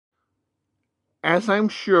As I'm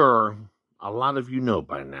sure a lot of you know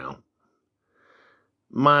by now,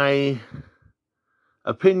 my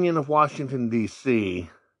opinion of Washington, D.C.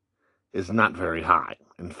 is not very high.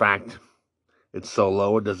 In fact, it's so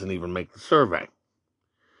low it doesn't even make the survey.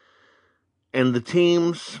 And the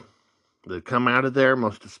teams that come out of there,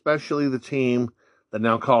 most especially the team that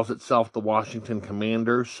now calls itself the Washington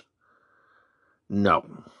Commanders, no,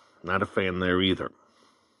 not a fan there either.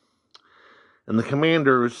 And the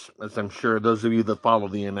Commanders, as I'm sure those of you that follow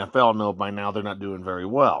the NFL know by now, they're not doing very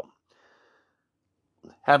well.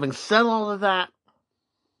 Having said all of that,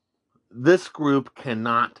 this group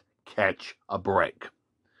cannot catch a break.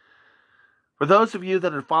 For those of you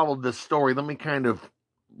that have followed this story, let me kind of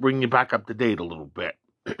bring you back up to date a little bit.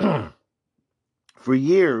 For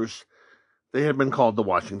years, they have been called the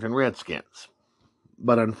Washington Redskins.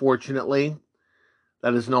 But unfortunately,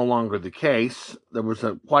 that is no longer the case. There was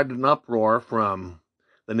quite an uproar from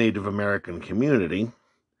the Native American community.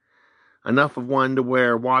 Enough of one to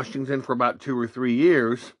where Washington, for about 2 or 3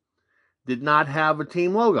 years, did not have a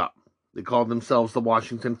team logo. They called themselves the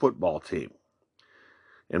Washington Football Team.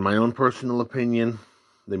 In my own personal opinion,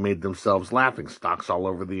 they made themselves laughingstocks all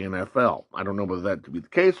over the NFL. I don't know whether that to be the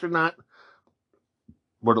case or not,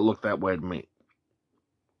 but it looked that way to me.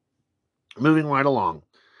 Moving right along.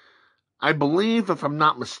 I believe, if I'm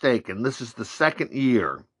not mistaken, this is the second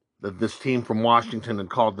year that this team from Washington had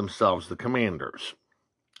called themselves the Commanders.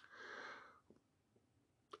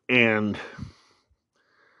 And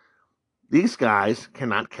these guys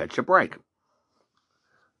cannot catch a break.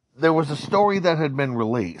 There was a story that had been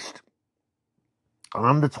released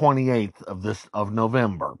on the 28th of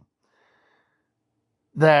November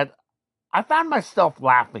that I found myself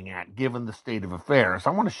laughing at, given the state of affairs.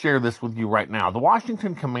 I want to share this with you right now. The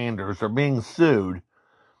Washington Commanders are being sued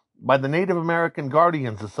by the Native American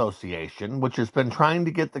Guardians Association, which has been trying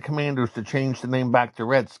to get the Commanders to change the name back to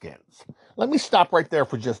Redskins. Let me stop right there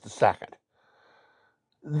for just a second.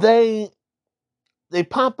 They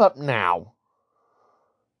pop up now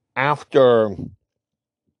after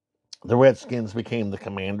the Redskins became the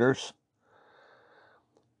Commanders.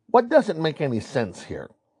 What doesn't make any sense here?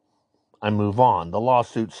 I move on. The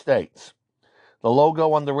lawsuit states the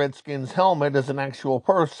logo on the Redskins helmet is an actual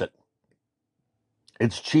person.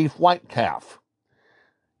 It's Chief Whitecalf.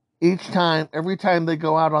 Every time they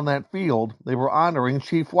go out on that field, they were honoring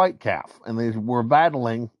Chief Whitecalf, and they were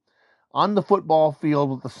battling on the football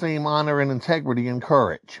field with the same honor and integrity and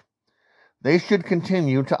courage. They should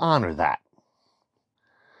continue to honor that.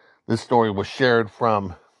 This story was shared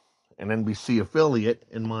from an NBC affiliate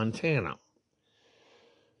in Montana.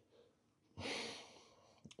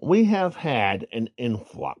 We have had an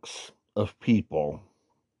influx of people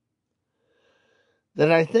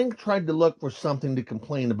that I think tried to look for something to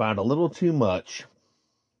complain about a little too much.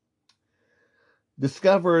 They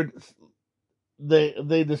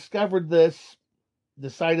discovered this,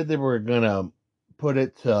 decided they were going to put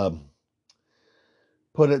it to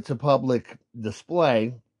public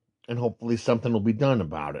display, and hopefully something will be done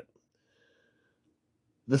about it.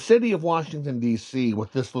 The city of Washington, D.C.,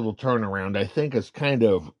 with this little turnaround, I think has kind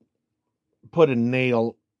of put a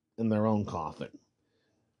nail in their own coffin.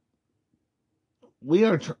 We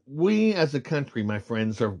as a country, my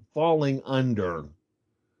friends, are falling under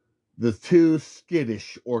the too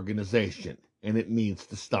skittish organization, and it needs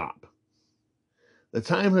to stop. The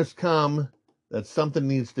time has come that something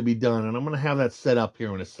needs to be done, and I'm going to have that set up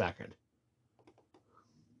here in a second.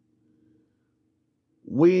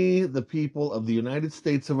 We, the people of the United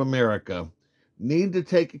States of America, need to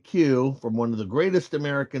take a cue from one of the greatest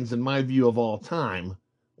Americans, in my view, of all time,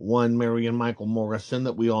 one Marion Michael Morrison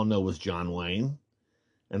that we all know as John Wayne,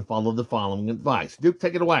 and follow the following advice. Duke,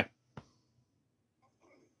 take it away.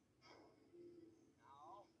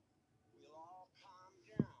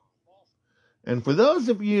 And for those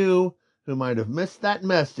of you who might have missed that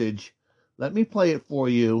message, let me play it for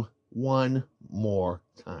you one more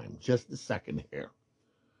time. Just a second here.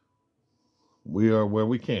 We are where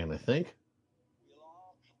we can, I think.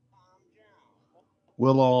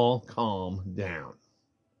 We'll all calm down.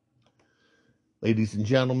 Ladies and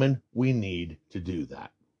gentlemen, we need to do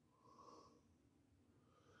that.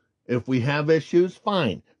 If we have issues,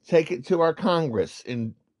 fine. Take it to our Congress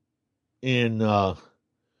in our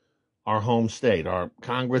home state, our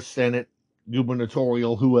Congress, Senate,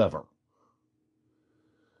 gubernatorial, whoever.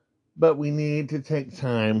 But we need to take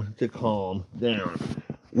time to calm down,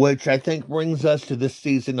 which I think brings us to this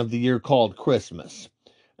season of the year called Christmas.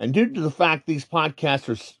 And due to the fact these podcasts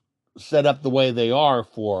are set up the way they are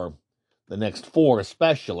for the next 4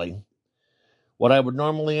 especially, what I would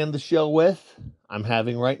normally end the show with, I'm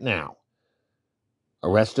having right now. A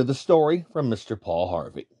rest of the story from Mr. Paul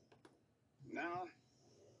Harvey. Now,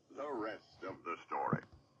 the rest of the story.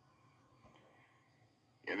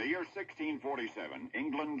 In the year 1647,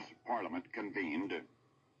 England's Parliament convened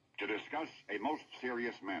to discuss a most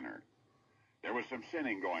serious matter. There was some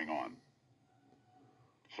sinning going on.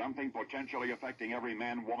 Something potentially affecting every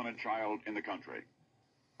man, woman, and child in the country.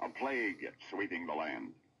 A plague sweeping the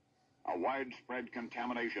land. A widespread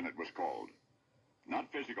contamination, it was called.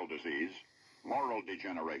 Not physical disease, moral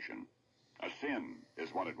degeneration. A sin is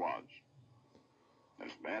what it was.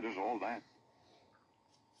 As bad as all that.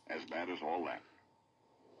 As bad as all that.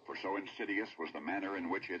 For so insidious was the manner in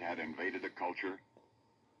which it had invaded the culture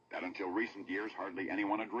that until recent years hardly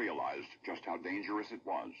anyone had realized just how dangerous it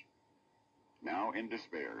was. Now, in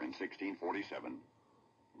despair, in 1647,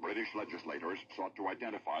 British legislators sought to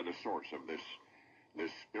identify the source of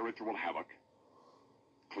this spiritual havoc.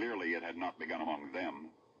 Clearly, it had not begun among them,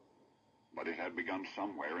 but it had begun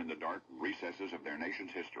somewhere in the dark recesses of their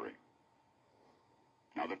nation's history.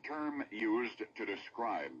 Now, the term used to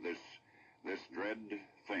describe this dread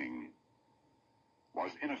thing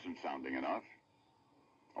was innocent sounding enough.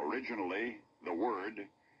 Originally, the word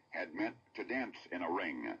had meant to dance in a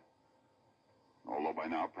ring, although by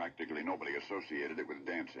now practically nobody associated it with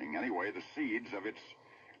dancing. Anyway, the seeds of its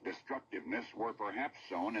destructiveness were perhaps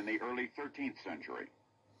sown in the early 13th century.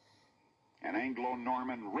 An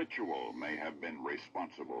Anglo-Norman ritual may have been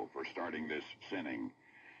responsible for starting this sinning.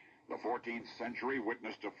 The 14th century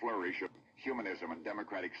witnessed a flourish of humanism and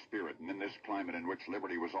democratic spirit, and in this climate in which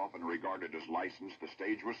liberty was often regarded as licensed, the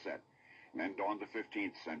stage was set. And then dawned the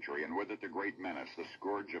 15th century, and with it the great menace, the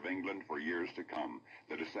scourge of England for years to come,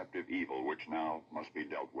 the deceptive evil which now must be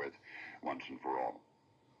dealt with once and for all.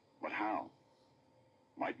 But how?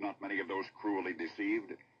 Might not many of those cruelly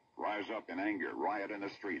deceived rise up in anger, riot in the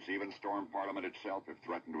streets, even storm Parliament itself if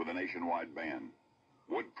threatened with a nationwide ban?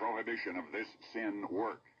 Would prohibition of this sin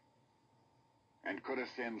work? And could a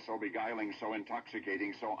sin so beguiling, so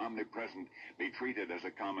intoxicating, so omnipresent be treated as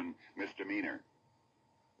a common misdemeanor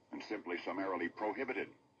and simply summarily prohibited?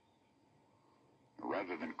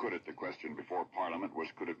 Rather than could it, the question before Parliament was,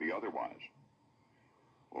 could it be otherwise?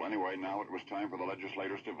 Well, anyway, now it was time for the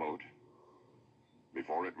legislators to vote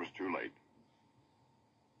before it was too late.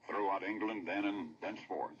 Throughout England, then and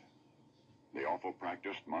thenceforth, the awful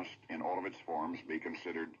practice must, in all of its forms, be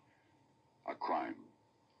considered a crime.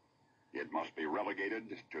 It must be relegated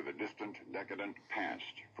to the distant, decadent past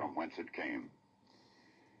from whence it came.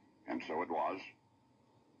 And so it was.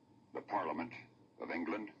 The Parliament of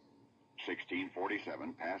England,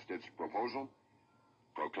 1647, passed its proposal,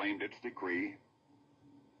 proclaimed its decree,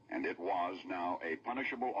 and it was now a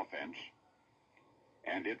punishable offense,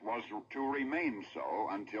 and it was to remain so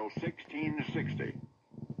until 1660,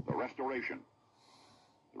 the restoration,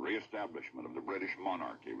 the reestablishment of the British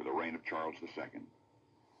monarchy with the reign of Charles II.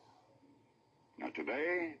 Now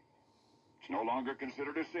today, it's no longer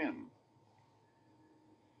considered a sin.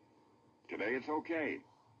 Today it's okay.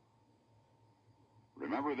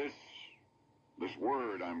 Remember, this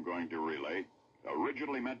word I'm going to relate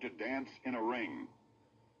originally meant to dance in a ring,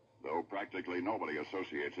 though practically nobody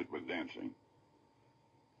associates it with dancing.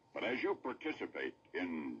 But as you participate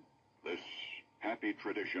in this happy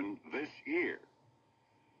tradition this year,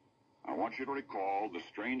 I want you to recall the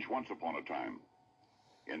strange once upon a time,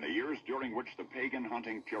 in the years during which the pagan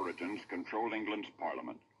hunting Puritans controlled England's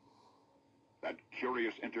Parliament, that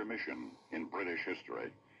curious intermission in British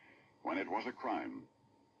history, when it was a crime,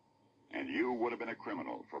 and you would have been a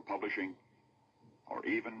criminal for publishing or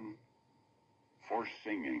even for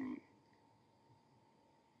singing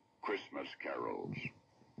Christmas carols.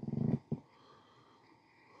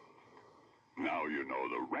 Now you know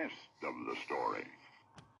the rest of the story.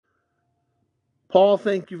 Paul,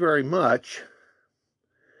 thank you very much.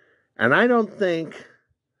 And I don't think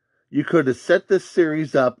you could have set this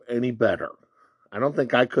series up any better. I don't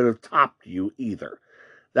think I could have topped you either.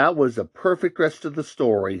 That was a perfect rest of the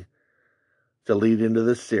story to lead into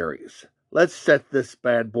this series. Let's set this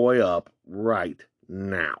bad boy up right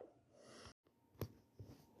now.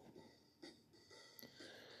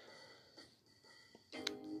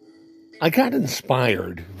 I got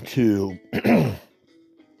inspired to,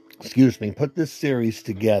 put this series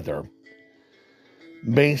together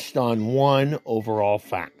based on one overall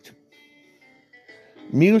fact.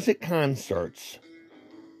 Music concerts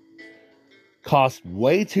cost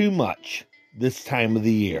way too much this time of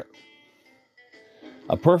the year.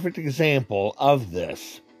 A perfect example of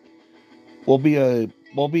this will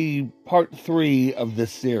be part 3 of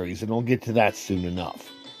this series, and we'll get to that soon enough.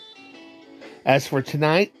 As for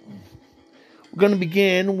tonight, we're going to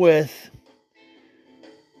begin with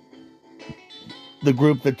the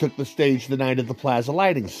group that took the stage the night of the plaza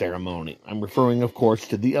lighting ceremony. I'm referring, of course,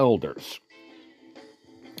 to the Elders,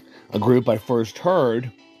 a group I first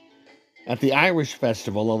heard at the Irish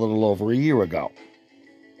Festival a little over a year ago.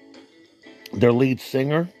 Their lead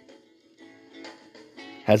singer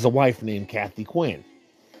has a wife named Kathy Quinn.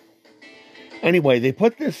 Anyway, they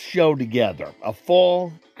put this show together, a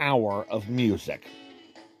full hour of music,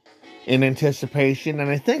 in anticipation,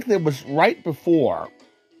 and I think that was right before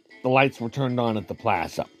the lights were turned on at the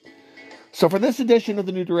plaza. So for this edition of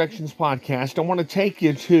the New Directions podcast, I want to take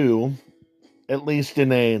you to, at least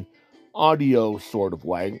in an audio sort of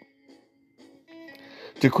way,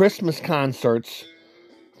 to Christmas concerts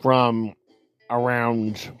from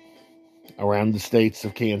around the states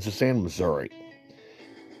of Kansas and Missouri.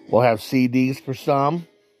 We'll have CDs for some.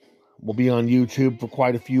 We'll be on YouTube for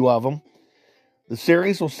quite a few of them. The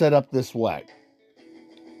series will set up this way.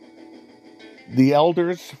 The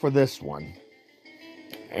Elders for this one.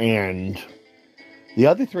 And the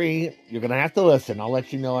other three, you're going to have to listen. I'll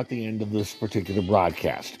let you know at the end of this particular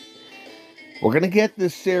broadcast. We're going to get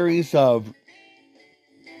this series of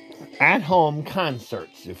at-home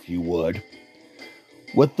concerts, if you would,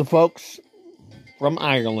 with the folks from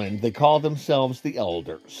Ireland. They call themselves the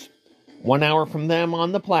Elders. 1 hour from them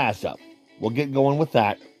on the plaza. We'll get going with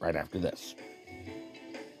that right after this.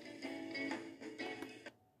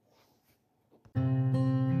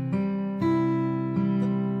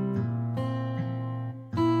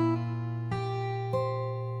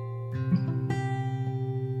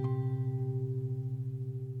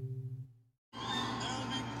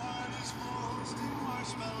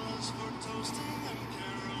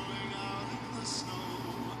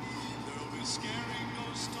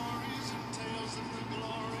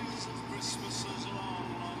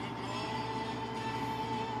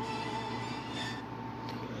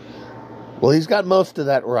 Well, he's got most of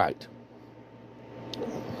that right.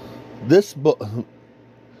 This book,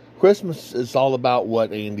 Christmas is all about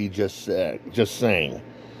what Andy just sang.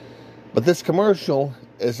 But this commercial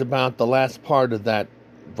is about the last part of that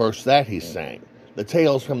verse that he sang. The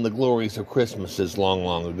tales from the glories of Christmases long,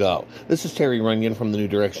 long ago. This is Terry Runyon from the New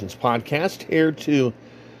Directions podcast, here to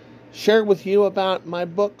share with you about my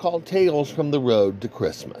book called Tales from the Road to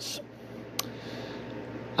Christmas.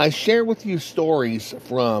 I share with you stories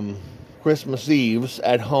from Christmas Eves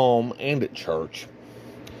at home and at church.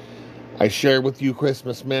 I share with you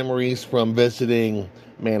Christmas memories from visiting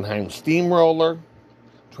Mannheim Steamroller,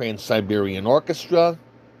 Trans-Siberian Orchestra,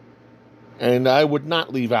 and I would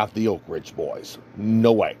not leave out the Oak Ridge Boys.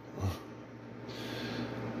 No way.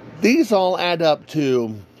 These all add up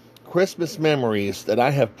to Christmas memories that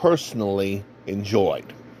I have personally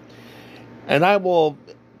enjoyed. And I will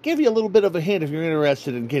give you a little bit of a hint if you're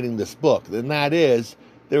interested in getting this book, and that is,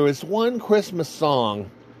 there is one Christmas song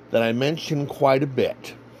that I mention quite a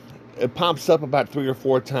bit. It pops up about 3 or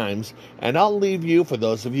 4 times, and I'll leave you, for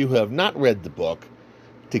those of you who have not read the book,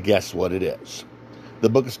 to guess what it is. The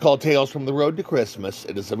book is called Tales from the Road to Christmas.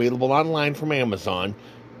 It is available online from Amazon.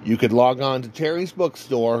 You could log on to Terry's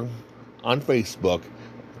Bookstore on Facebook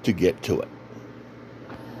to get to it.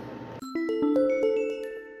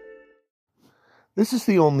 This is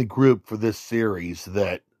the only group for this series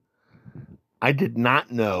that I did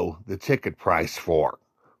not know the ticket price for.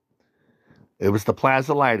 It was the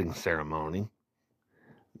Plaza Lighting Ceremony.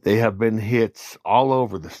 They have been hits all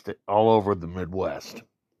over the Midwest.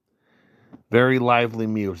 Very lively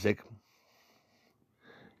music,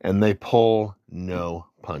 and they pull no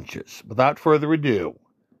punches. Without further ado,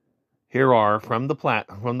 here are from the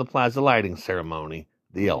Plaza Lighting Ceremony,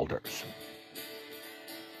 the Elders.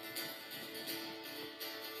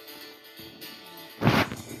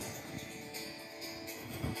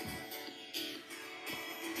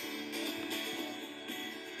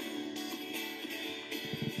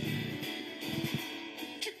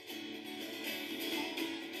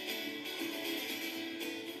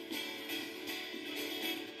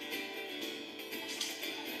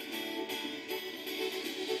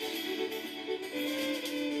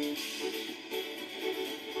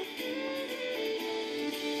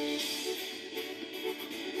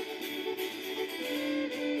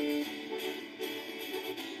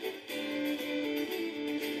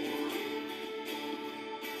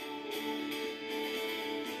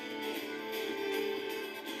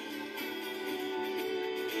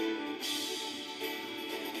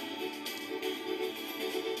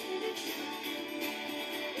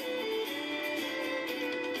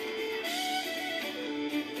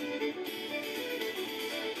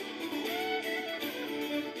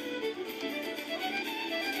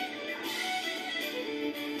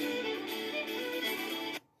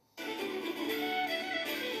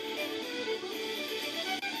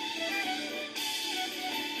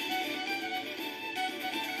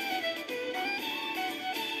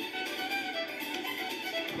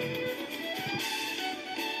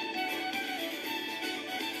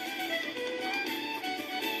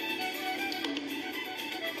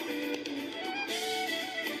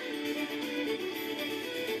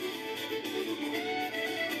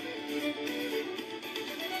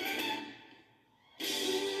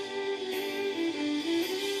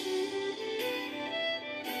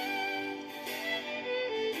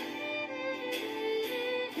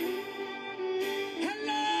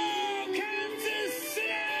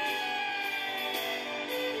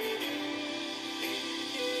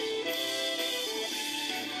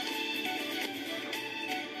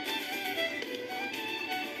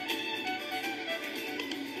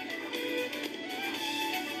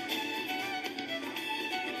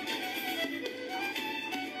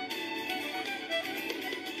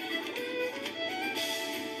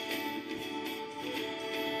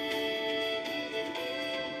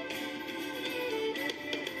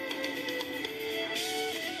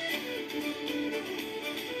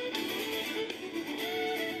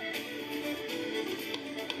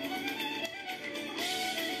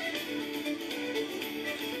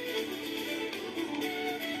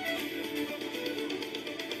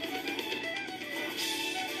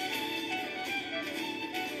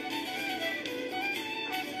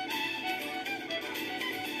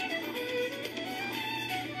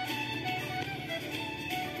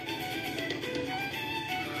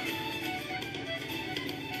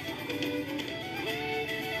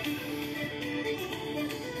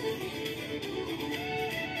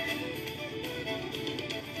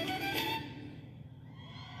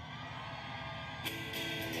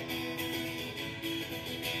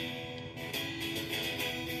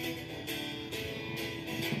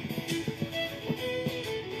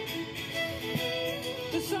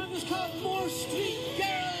 song is called More Street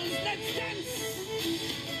Girls. Let's dance!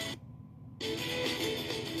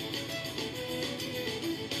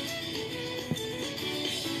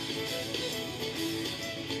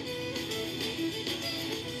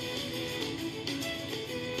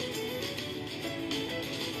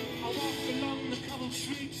 I walk along the cobbled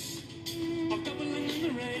streets of Dublin in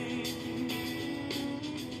the rain.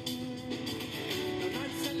 No man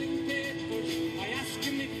selling papers, I ask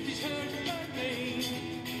him if he's heard about me.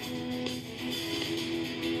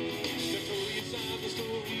 The stories are the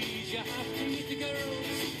stories, you have to meet the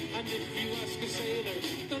girls. And if you ask a sailor,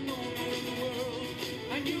 they'll know more in the world.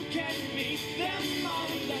 And you can meet them on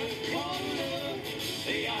the corner.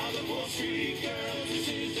 They are the Wall Street girls, this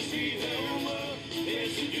is the street their world. They're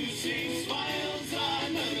seducing smiles,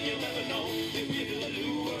 nothing you'll ever know. They will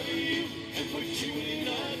allure you and put you in a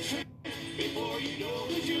trance. Before you know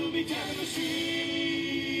it, you'll be down the street.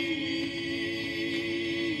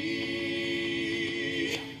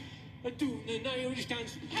 Doing an Irish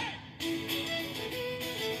dance. Hey!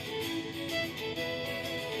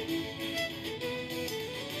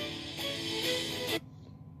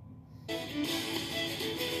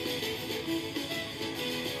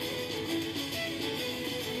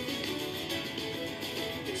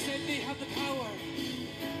 They said they have the power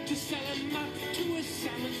to sell a map to a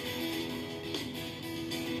salmon.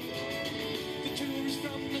 The tourist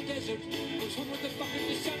from the desert goes home with a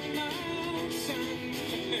bucket of salmon sand.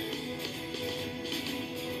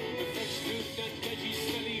 The fresh fruit and veggies,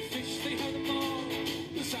 smelly fish, they have them all.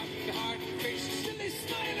 The soft heart and face, still they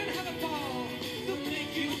smile and have a ball. They'll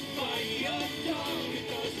make you buy a dog, it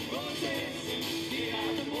doesn't roses. They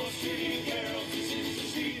are the Wall Street girls, this is the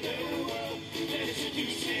street their world. They're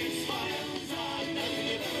seducing smiles, nothing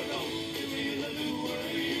you'll ever know. They will allure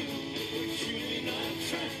you and put you in a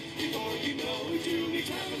trance. Before you know it, you'll be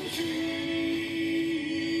traveling the street.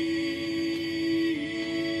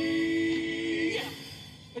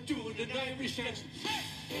 Doing an Irish dance.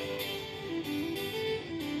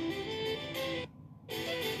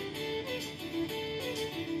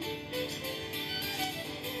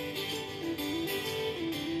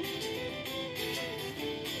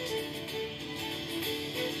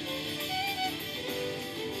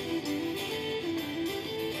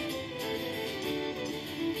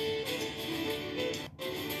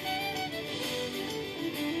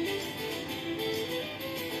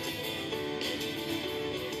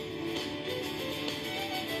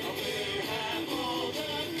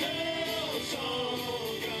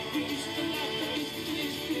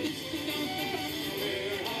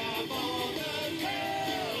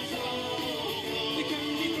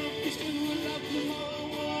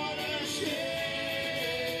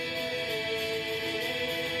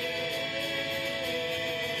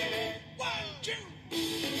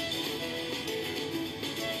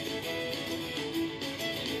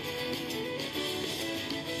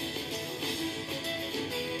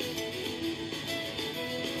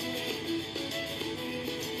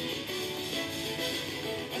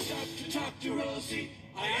 To Rosie,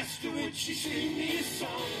 I asked her would she sing me a song.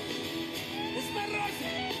 It's my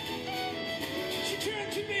Rosie. She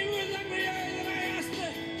turned to me with angry eyes and I asked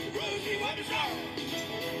her, Rosie, what is wrong?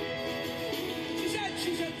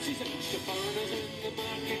 She said, the foreigners in the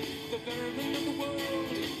market, the vermin of the world,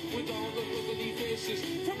 with all the ugly faces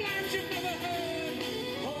from lands you've never heard.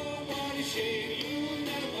 Oh, what a shame you'll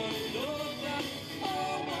never know that.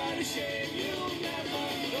 Oh, what a shame you'll never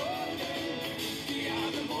know that. We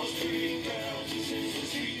are the Wall Street girls, this is the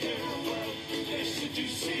street their world. They're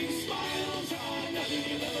seducing smiles, nothing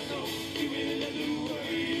you'll ever know. We will allure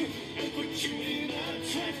you and put you in a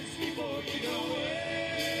trance before you know it.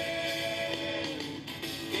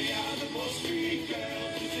 They are the Wall Street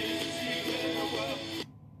girls, this is the street their world.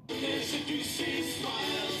 They're seducing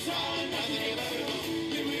smiles, nothing you'll ever know.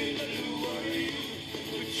 They will allure you and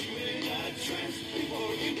put you in a trance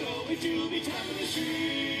before you know it. You'll be down the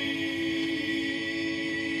street.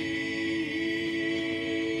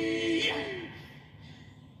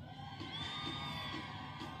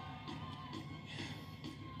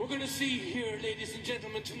 We're going to see here, ladies and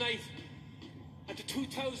gentlemen, tonight at the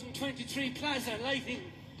 2023 Plaza lighting,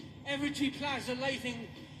 Everty Plaza lighting,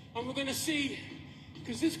 and we're going to see,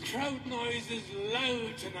 because this crowd noise is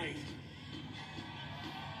loud tonight,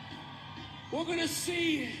 we're going to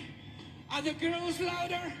see, are the girls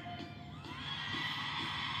louder?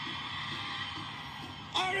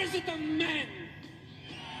 Or is it the men?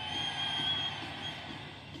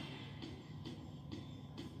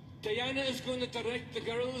 Diana is going to direct the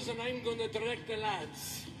girls and I'm going to direct the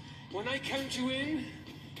lads. When I count you in,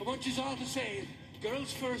 I want you all to say,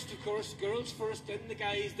 Girls first, of course. Girls first, then the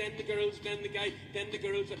guys, then the girls, then the guy, then the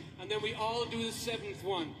girls, and then we all do the seventh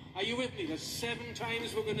one. Are you with me? There's 7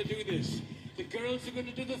 times we're going to do this. The girls are going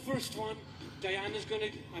to do the first one. Diana's going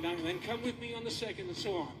to, and then come with me on the second, and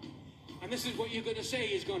so on. And this is what you're going to say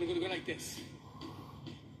is going to go like this.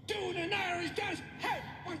 Do an Irish dance. Hey,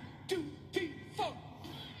 1, 2, 3, 4.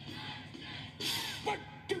 1,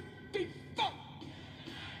 2, 3, 4.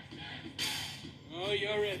 Oh,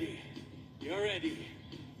 you're ready. You're ready.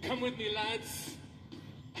 Come with me, lads.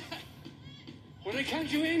 When I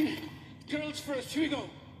count you in, girls first. Here we go.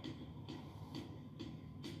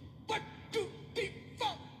 1, 2, 3, 4.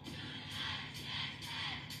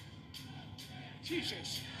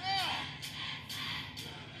 Jesus.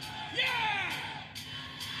 Yeah!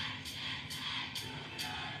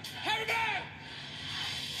 Here we go!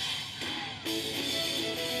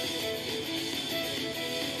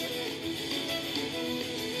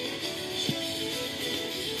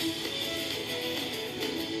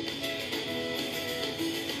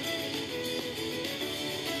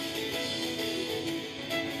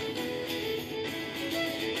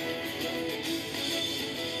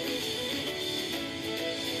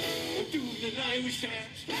 Irish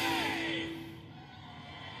dance. Hey!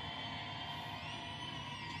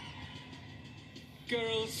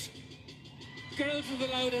 Girls. Girls are the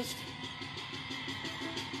loudest.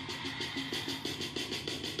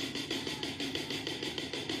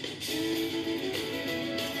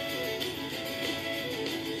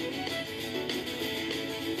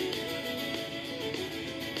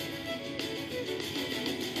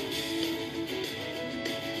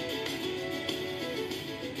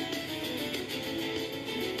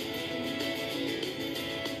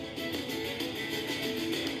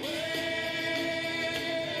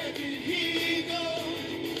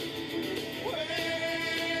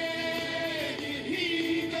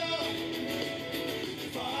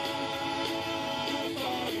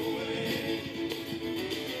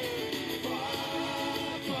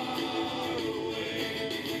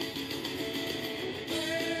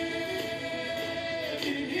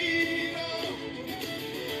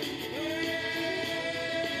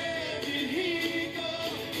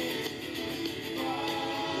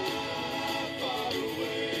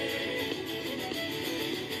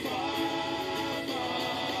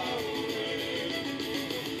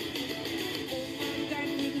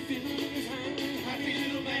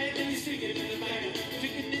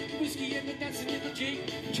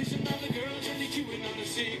 Chasing all the girls and they chewing on the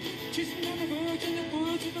cig. Chasing all the birds and the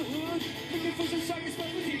birds in the hood. Looking for some sorry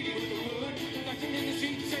spot with you in the hood. Dancing in the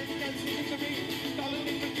streets and dancing in the rain. Darling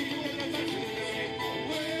in the field and I'm dancing in the rain.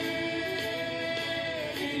 Where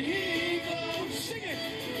did he go? Sing it!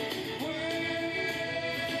 Where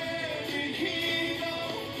did he go?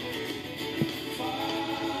 Far,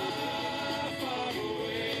 far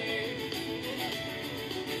away.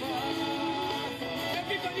 Far, far.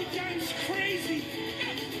 Everybody dance crazy!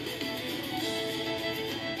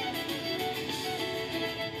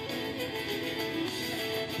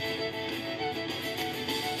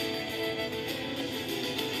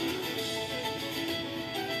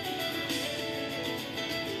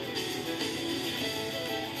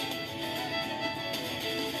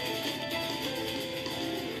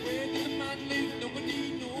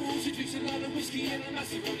 And a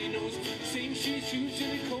macaroni nose, same shoes,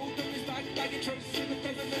 usually cold on his back, baggy trunks, and a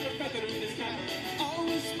feather in his hat.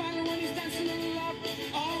 Always smiling when he's dancing on the lot,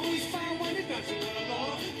 always fine when he's dancing on the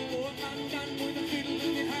law. Old man down with a fiddle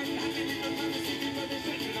in his hand, happy little man is singing when he's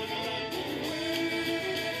dancing on the lot. Where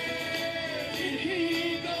did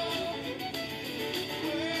he go?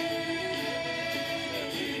 Where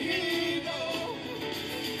did he go?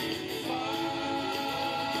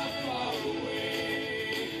 Far, far away.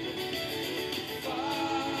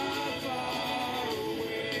 Far, far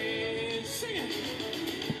away. Sing it.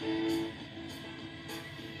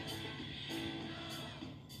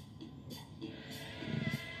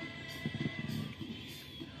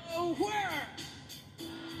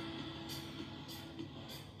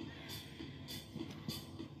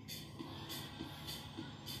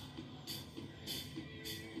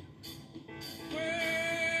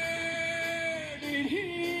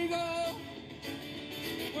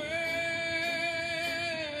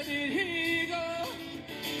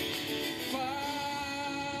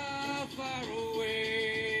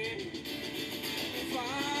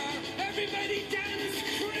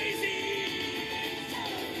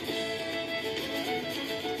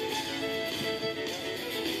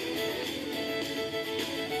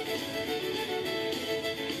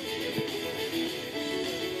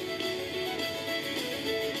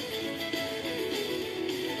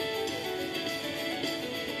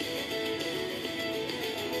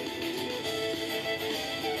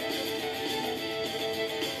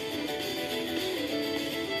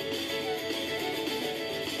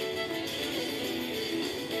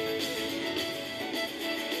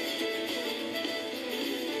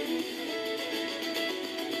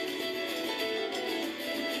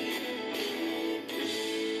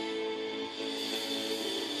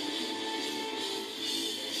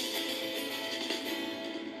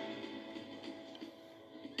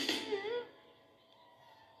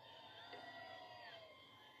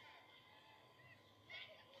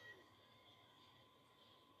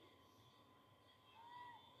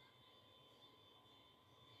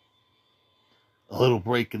 little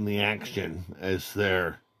break in the action as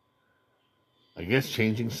they're, I guess,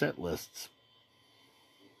 changing set lists.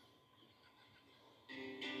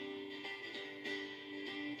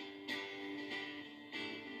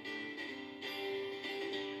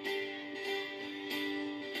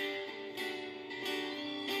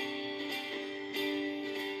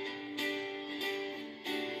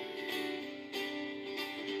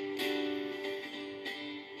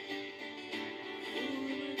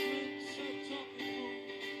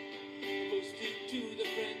 Posted to the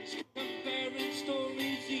friends, comparing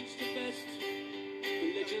stories, each the best.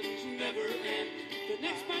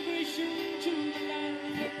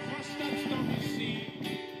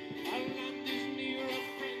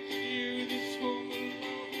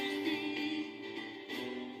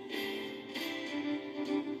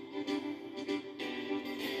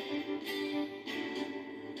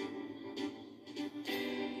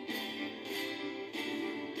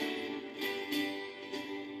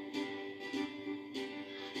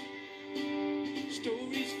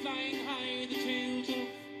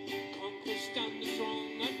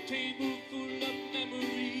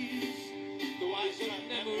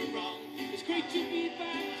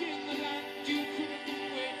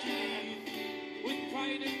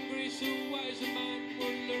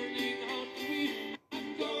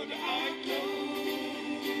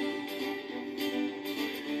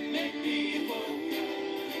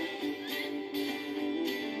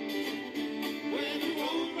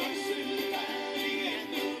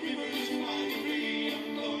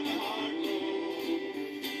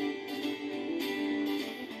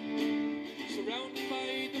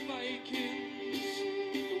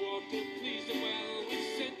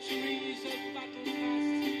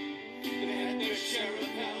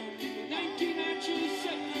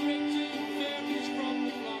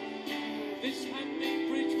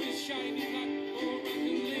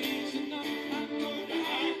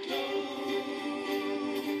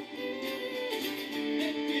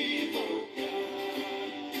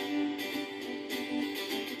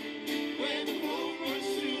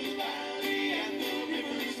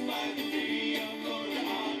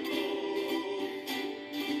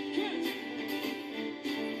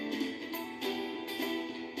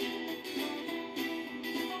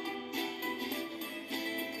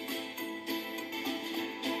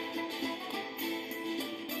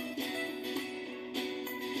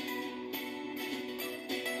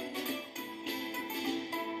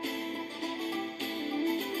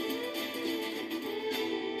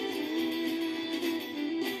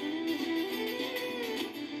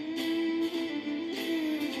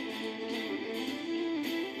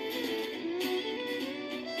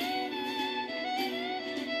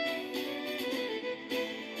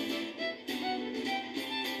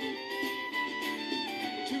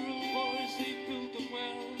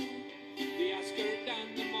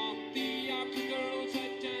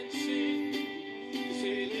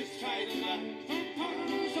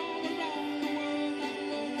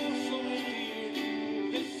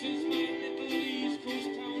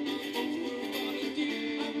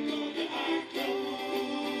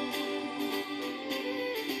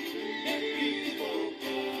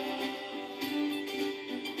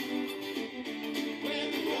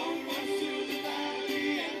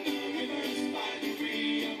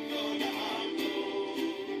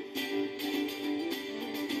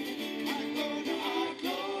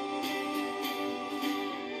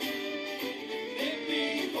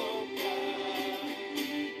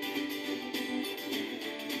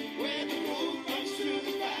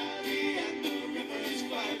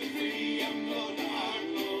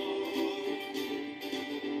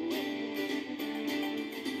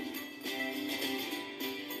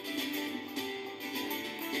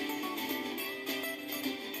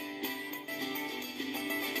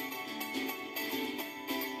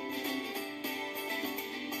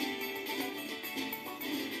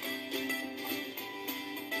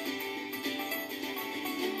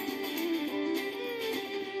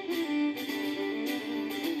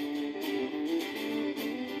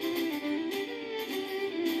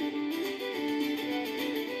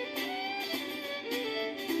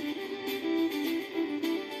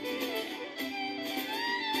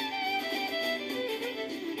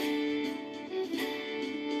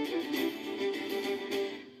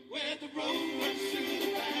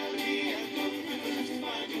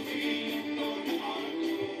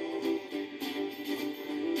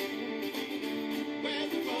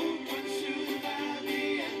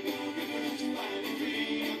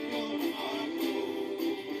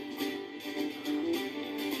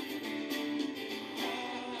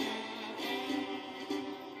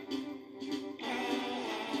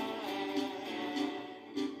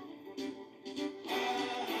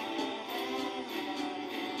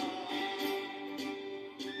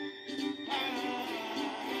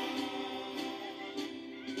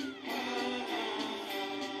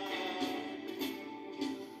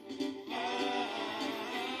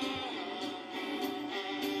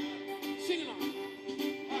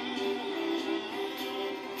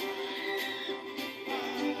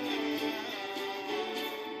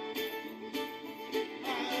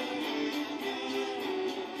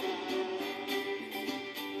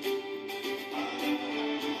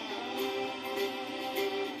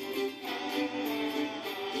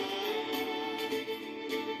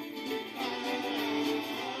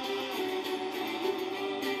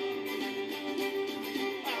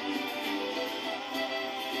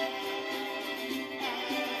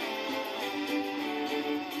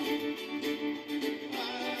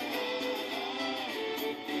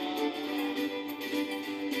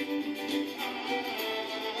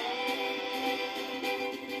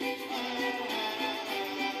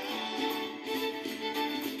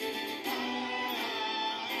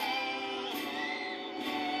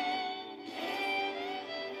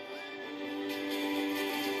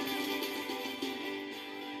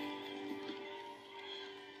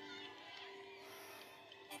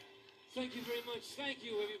 thank you very much. Thank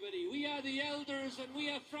you, everybody. We are the Elders, and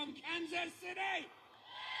we are from Kansas City.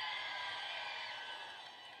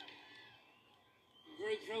 I'm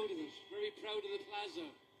very proud of it. Very proud of the plaza.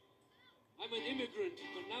 I'm an immigrant,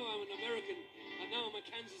 but now I'm an American, and now I'm a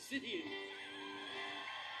Kansas Cityan.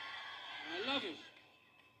 I love it.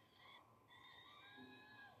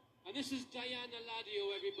 And this is Diana Ladio,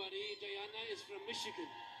 everybody. Diana is from Michigan.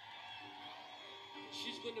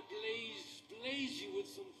 She's going to blaze you with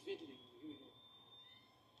some fiddling.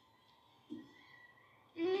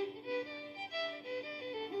 Here we go.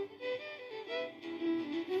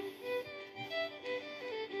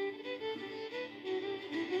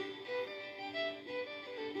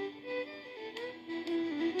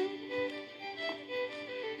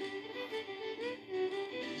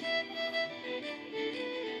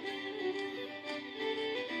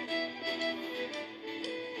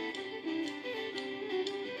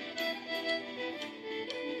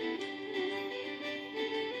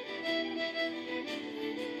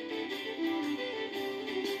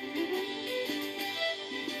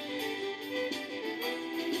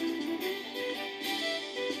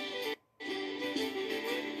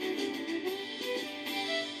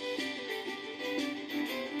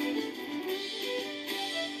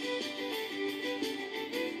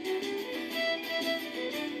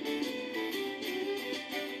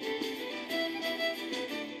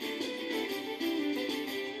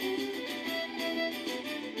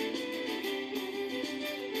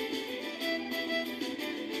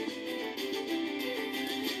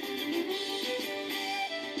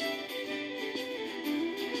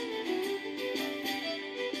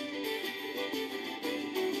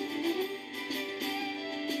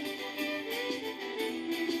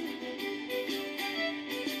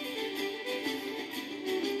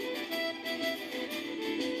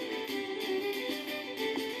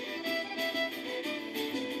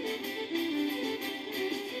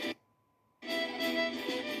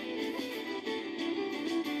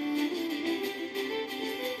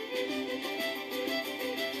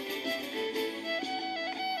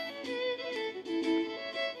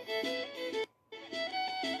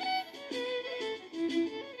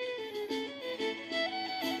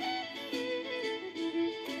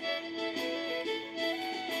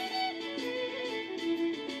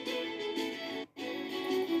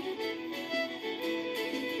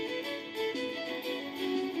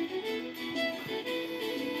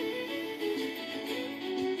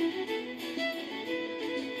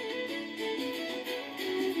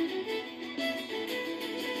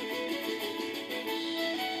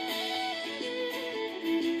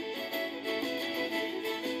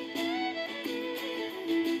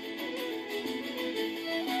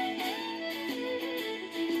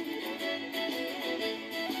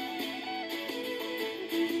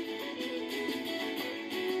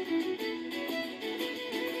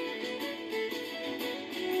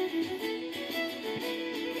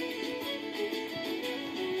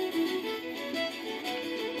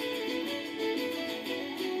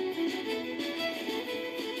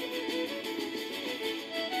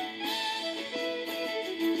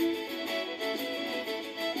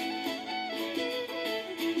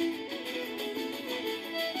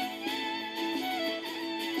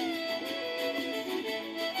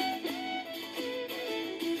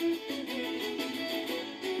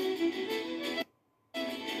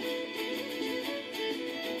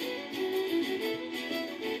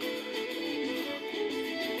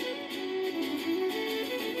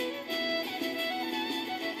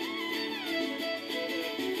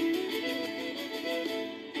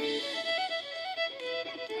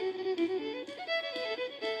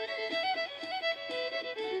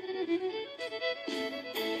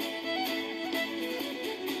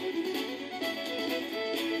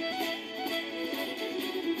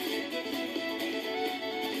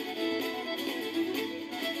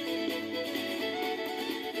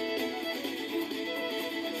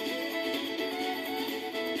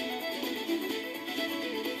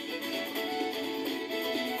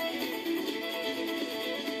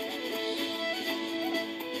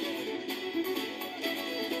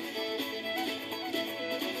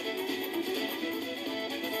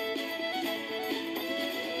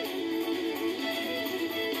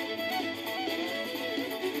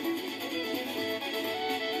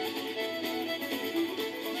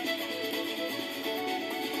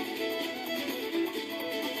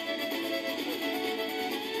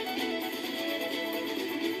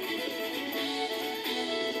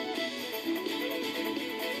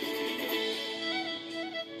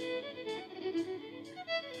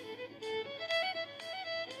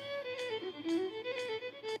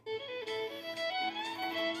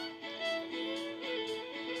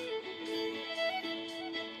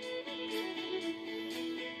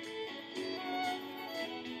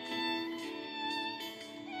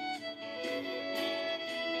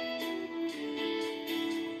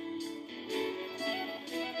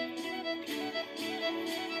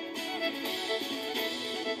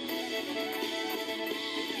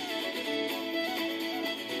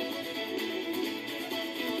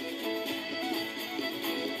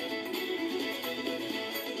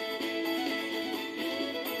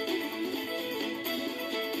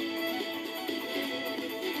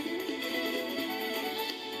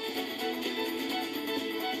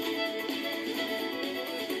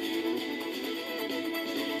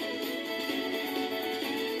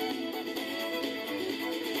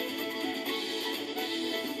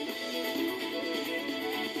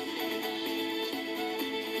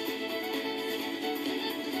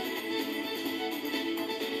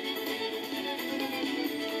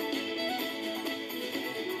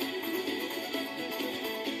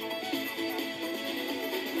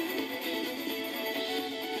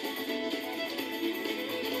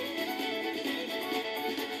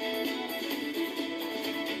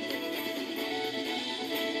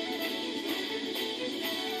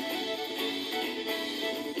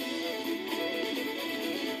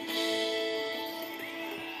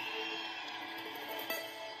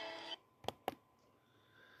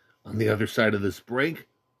 On the other side of this break,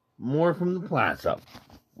 more from the plaza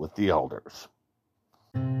with the elders.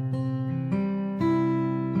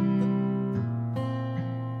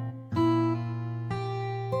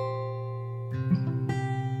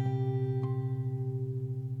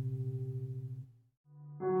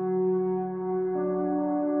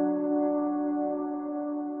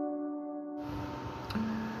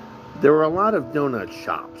 There are a lot of donut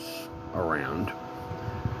shops around,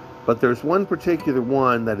 but there's one particular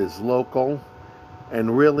one that is local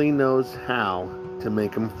and really knows how to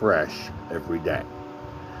make them fresh every day.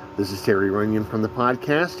 This is Terry Runyon from the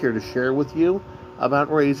podcast, here to share with you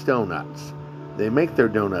about Ray's Donuts. They make their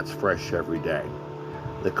donuts fresh every day.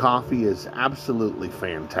 The coffee is absolutely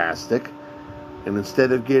fantastic, and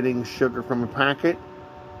instead of getting sugar from a packet,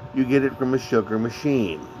 you get it from a sugar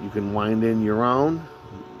machine. You can wind in your own,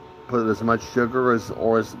 put as much sugar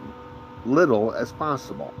or as little as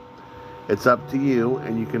possible. It's up to you,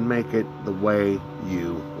 and you can make it the way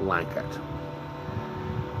you like it.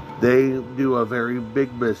 They do a very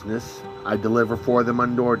big business. I deliver for them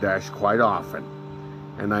on DoorDash quite often,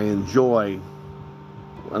 and I enjoy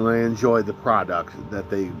the product that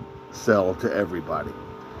they sell to everybody.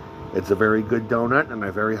 It's a very good donut, and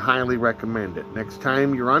I very highly recommend it. Next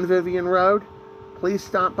time you're on Vivian Road, please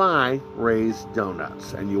stop by Ray's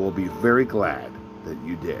Donuts, and you will be very glad that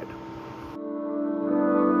you did.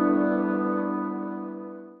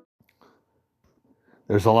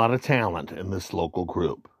 There's a lot of talent in this local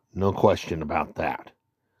group, no question about that.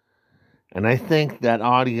 And I think that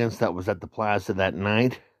audience that was at the plaza that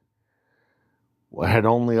night had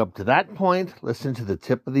only up to that point listened to the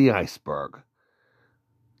tip of the iceberg.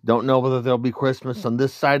 Don't know whether there'll be Christmas on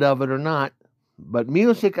this side of it or not, but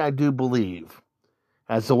music, I do believe,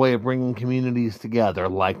 as a way of bringing communities together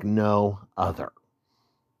like no other.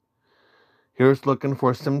 Here's looking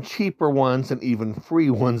for some cheaper ones and even free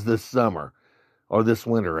ones this summer, or this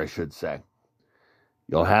winter, I should say.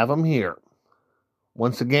 You'll have them here.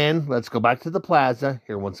 Once again, let's go back to the plaza.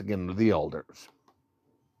 Here once again are the elders.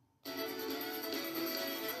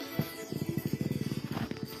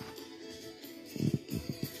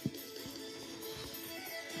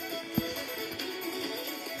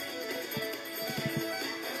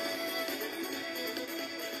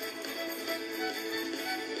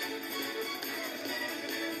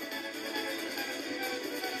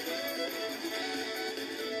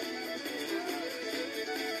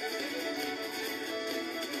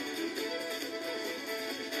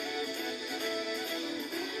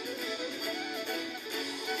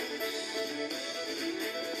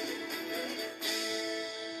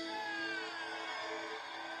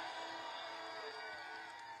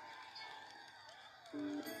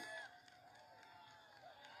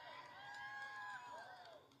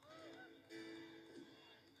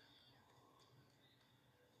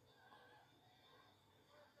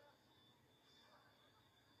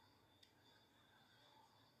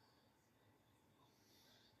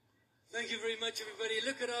 Thank you very much, everybody.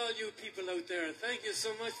 Look at all you people out there. Thank you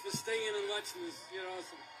so much for staying and watching us. You're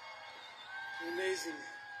awesome. You're amazing.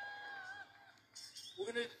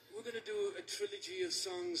 We're gonna do a trilogy of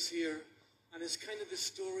songs here, and it's kind of the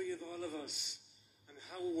story of all of us and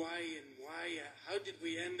how did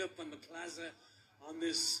we end up on the plaza on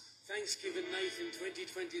this Thanksgiving night in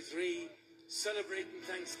 2023, celebrating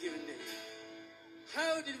Thanksgiving Day.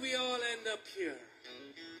 How did we all end up here?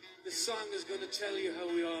 This song is going to tell you how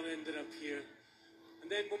we all ended up here.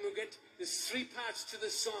 And then when we get, there's 3 parts to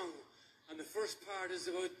this song. And the first part is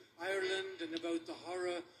about Ireland and about the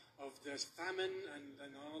horror of the famine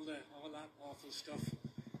and all that awful stuff.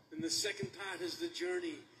 Then the second part is the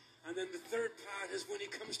journey. And then the third part is when he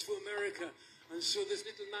comes to America. And so this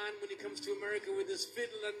little man, when he comes to America with his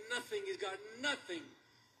fiddle and nothing, he's got nothing.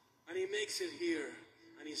 And he makes it here.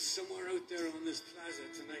 And he's somewhere out there on this plaza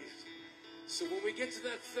tonight. So when we get to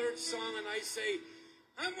that third song and I say,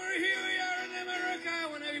 and here we are in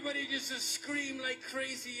America, when everybody just scream like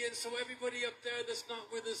crazy, and so everybody up there that's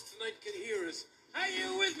not with us tonight can hear us. Are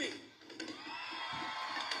you with me?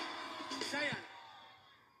 Cheyenne.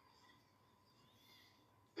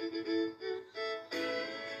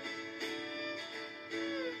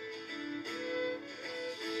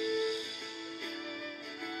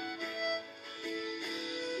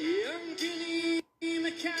 Young Ginny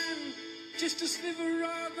McCann, just a sliver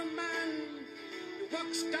of a man, he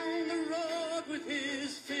walks down the road with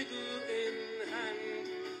his fiddle in hand,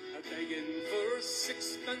 begging for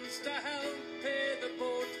 6 months to help pay the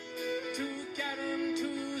boat to get him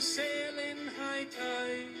to sail in high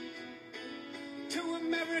tide. To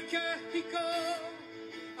America he go,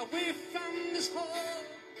 away from this home,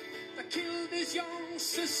 that killed his young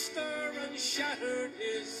sister and shattered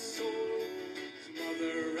his soul. His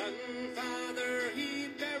mother and father he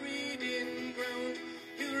buried in ground.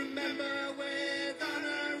 He'll remember with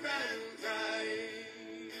honor and pride.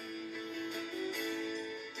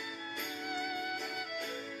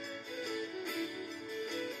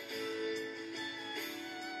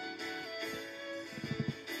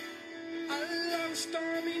 A long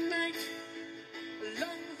stormy night, a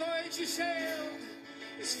long voyage he sailed.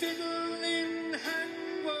 His fiddle in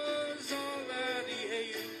hand was all that he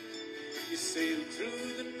hailed. He sailed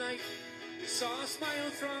through the night, he saw a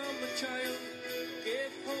smile from a child,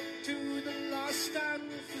 gave hope to the lost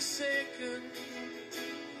and forsaken.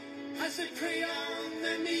 As they pray on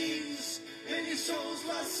their knees, many souls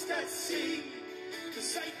lost at sea. The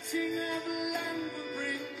sighting of land will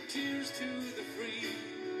bring tears to the free.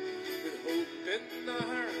 With hope in their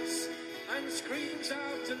hearts and screams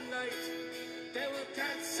of delight, they will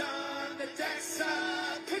dance on the decks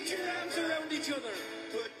of. Put your arms around each other.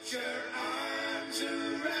 Put your arms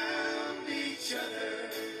around each other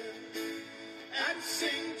and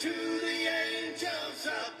sing to the angels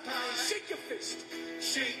up high. Shake your fist.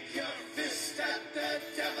 Shake your fist at the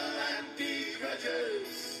devil and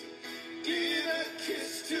begrudges. Give a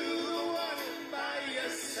kiss to the one by your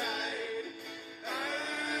side.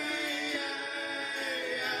 Aye,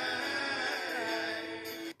 aye, aye.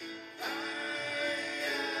 Aye,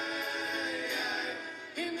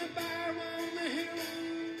 aye. In the bar on the hill,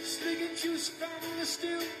 sligging juice from the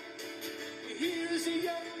still, he hears a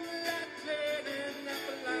young lad playing an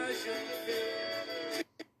Appalachian fill.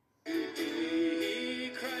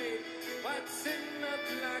 He cried, what's in the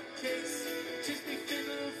black case? 'Tis me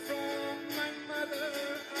fiddle from my mother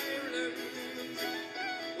Ireland.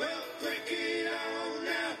 Well, break it on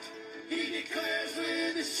out, he declares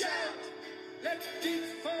with a shout. Let it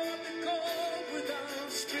for the gold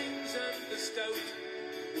without strings and the stout.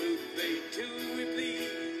 Will they too we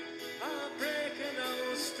bleed, are breaking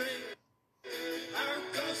our string. Our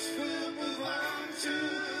ghosts will move on to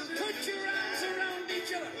put your arms around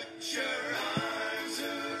each other. Put your arms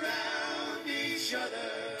around each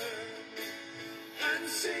other and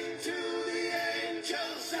sing to the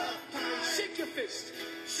angels up high. Shake your fist.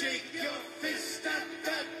 Shake your fist at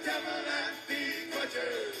the devil and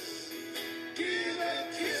begrudgers. Give a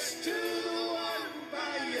kiss to the one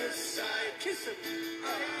by your side. Kiss him.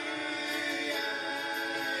 Aye, aye,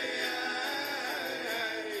 aye,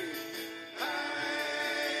 aye, aye,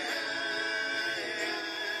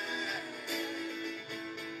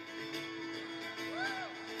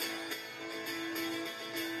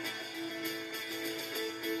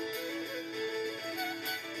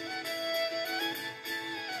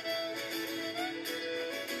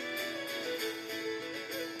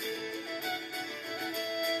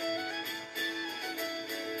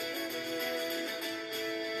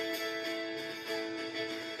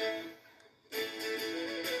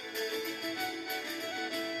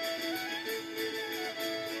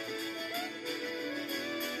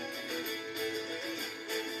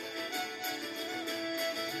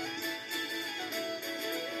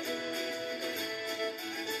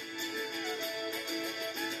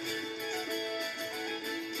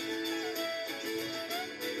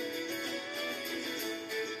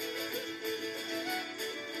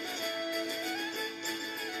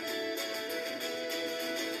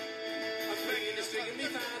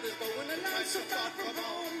 so far from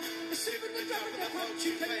home, sipping the dark of the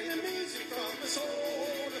punchy, playing the music from the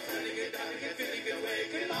soul. The Flanagan, Donegan, Finnegan,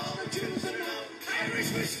 Wake, and all the tunes are known.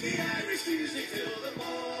 Irish whiskey, Irish music till the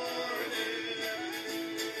morning.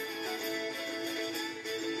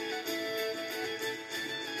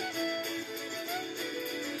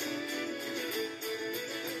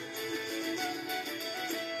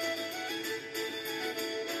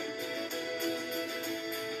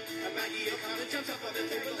 And Maggie O'Connor jumps up on the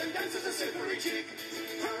table and dances a silvery jig.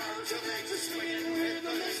 Her arms and legs are swinging with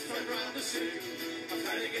the list run round the city. A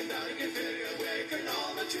Flanagan, Donegan, Finnegan, Wake, and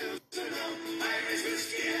all the tunes are known. Irish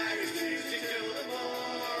whiskey, Irish music till the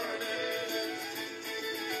morning.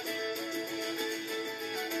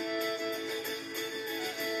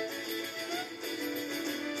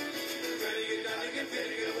 Flanagan, Donegan,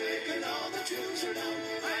 Finnegan, Wake, and all the tunes are known.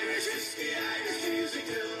 Irish whiskey, Irish music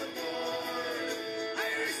till the morning.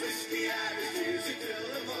 Irish whiskey, Irish music till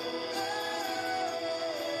the morning.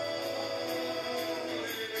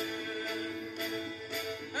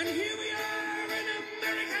 And here we are in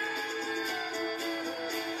America.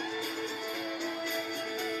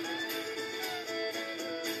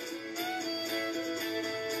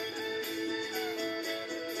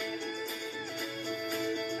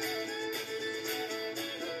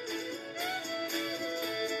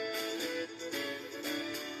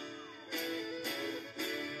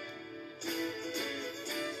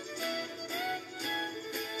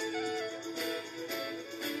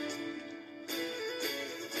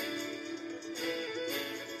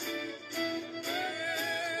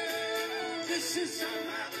 This is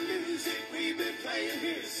somehow the music we've been playing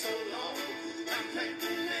here so long. I'm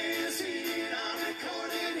planting a seed on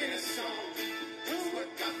recording in a song. We'll work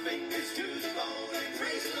our fingers to the bone and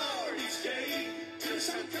praise the Lord each day. Till the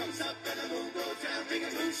sun comes up and the moon goes down,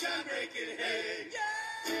 drinking moonshine, breaking hay.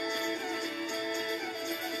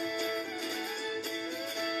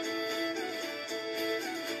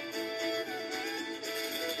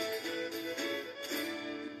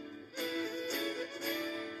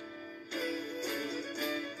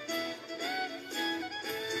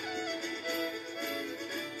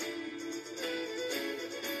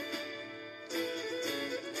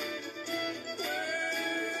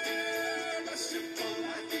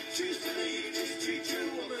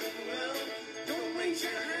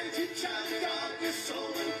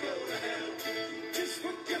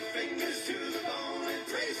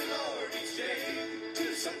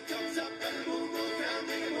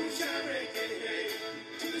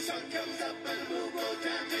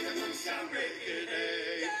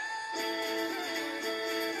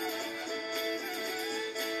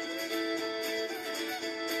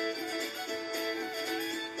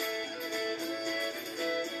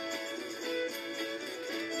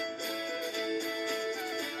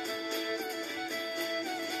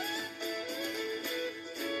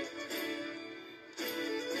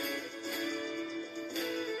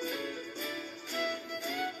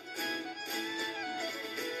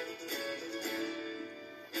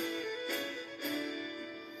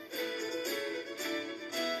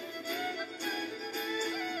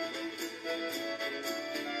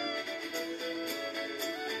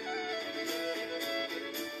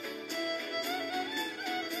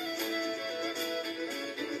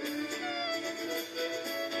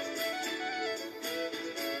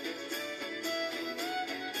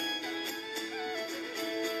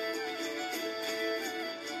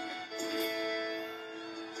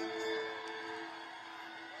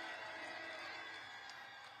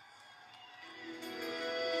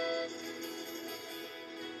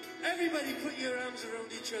 Everybody put your arms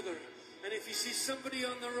around each other. And if you see somebody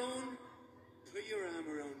on their own, put your arm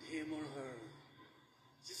around him or her.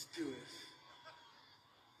 Just do it.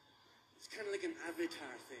 It's kind of like an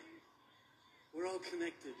avatar thing. We're all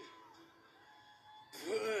connected.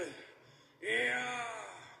 Put your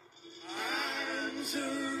arms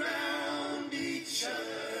around each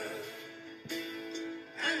other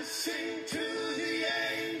and sing to the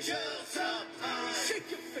angels up high. Shake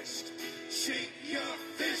your fist. Shake your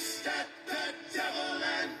fist at the devil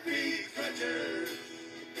and begrudger.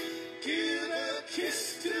 Give a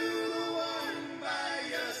kiss to the one by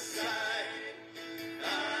your side. I.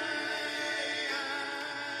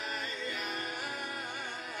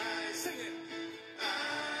 Sing it.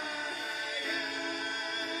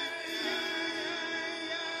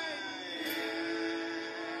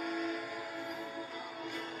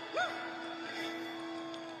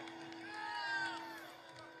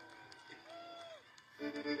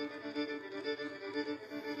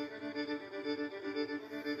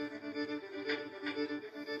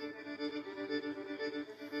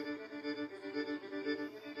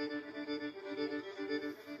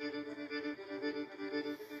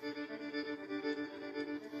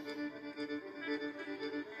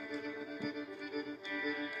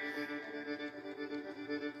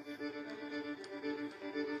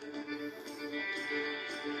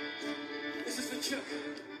 This is the Chuck.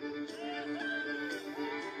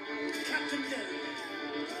 Captain Derry.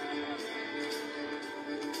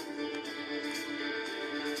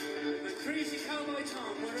 And Crazy Cowboy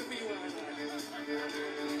Tom, wherever you are.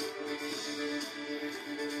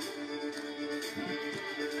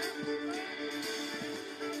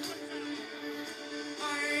 I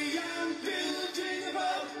am building a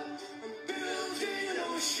boat. I'm building an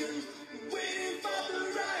ocean. Waiting for the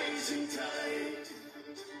rising tide.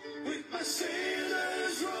 With my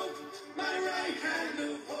sailors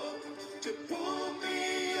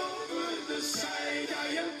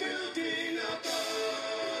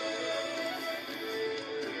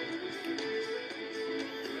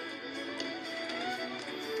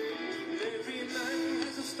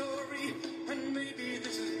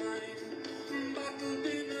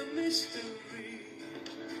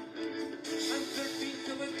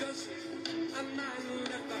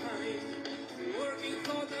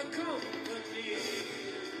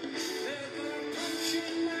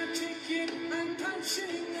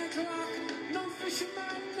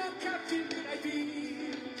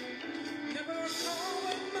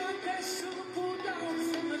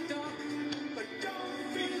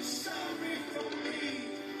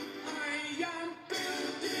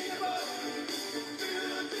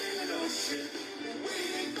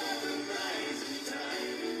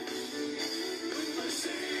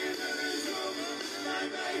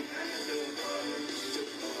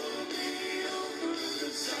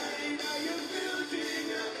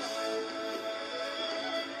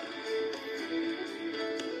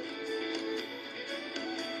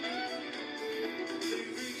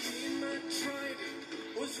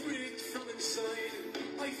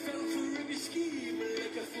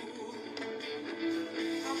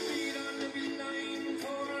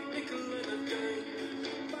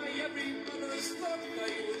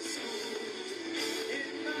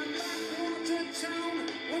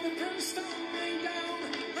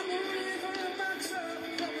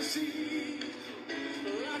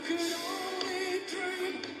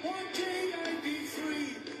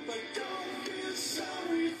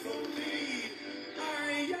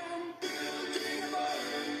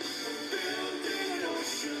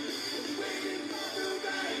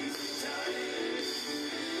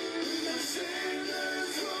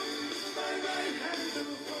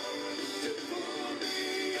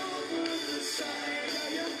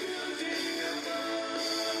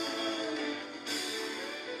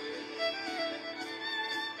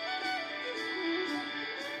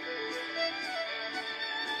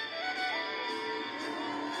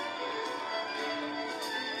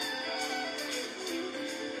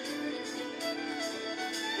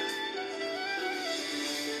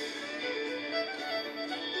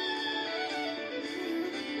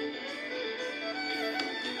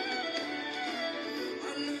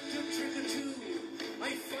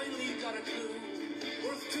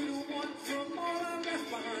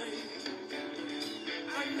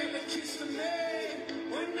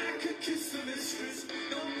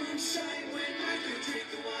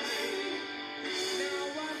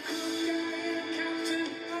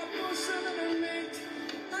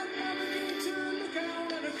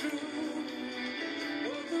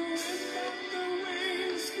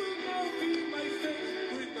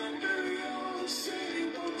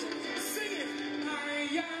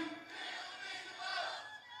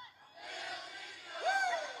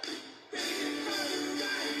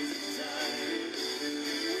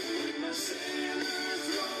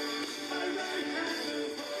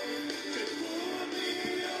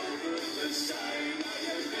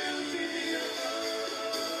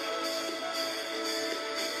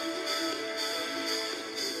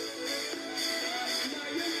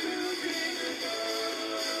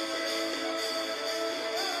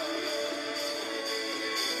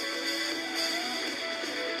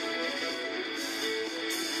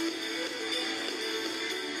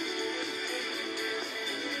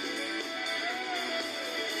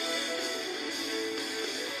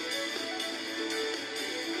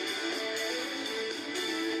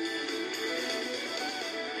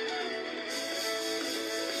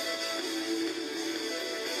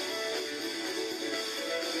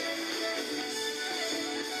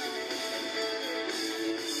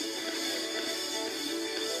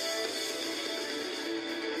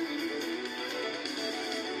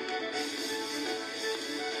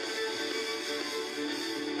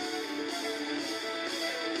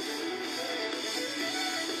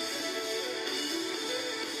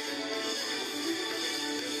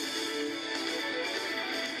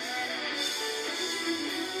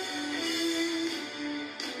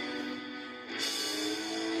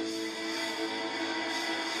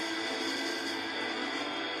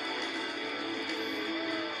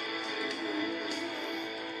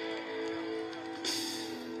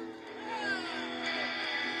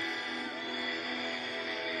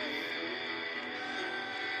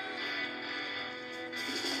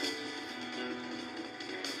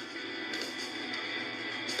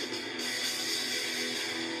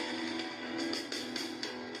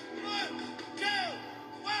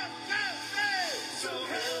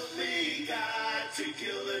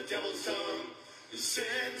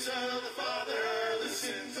sins of the Father, the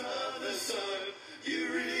sins of the Son. You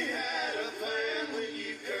really had a plan when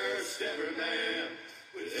you cursed every man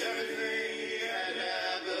with everything he had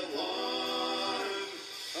ever won.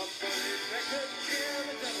 A plan that could kill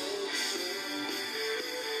the devil's son.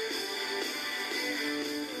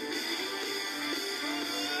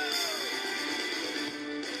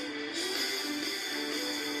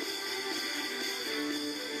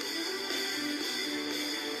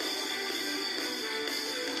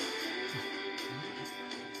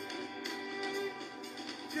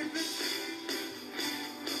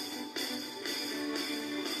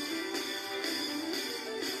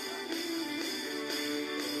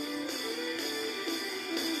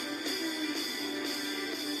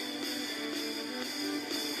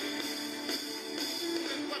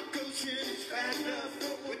 What goes in is bad enough,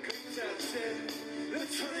 but what comes out said.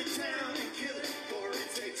 Let's hunt it down and kill it before it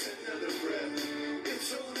takes another breath. And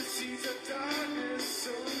sow the seeds of darkness,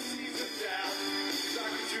 sow the seeds of doubt.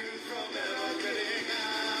 Dark the truth from ever getting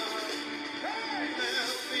out. Hey,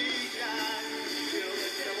 help me, God, kill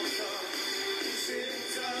the devil's son. The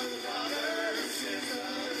sins of the Father, the sins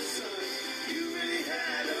of the Son. You really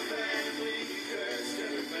had a plan when you cursed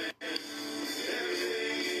every man.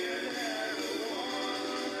 Everything you had ever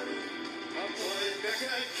won. A point that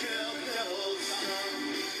could kill the devil's son.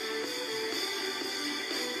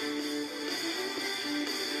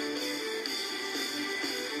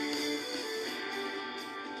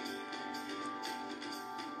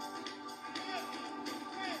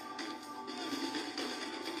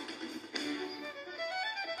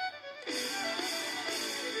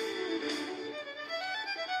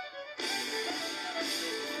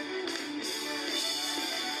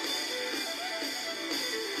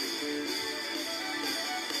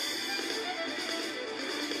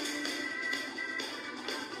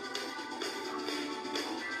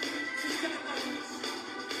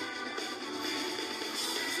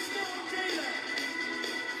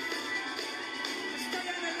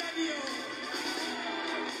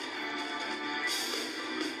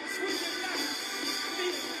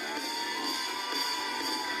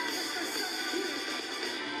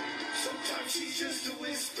 Sometimes she's just a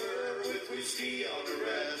whisper with whiskey on her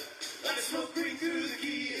breath. Like smoke creep through the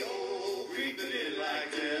keyhole, creeping in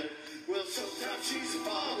like death. Well, sometimes she's a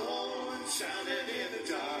foghorn sounding in the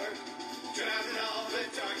dark, driving off the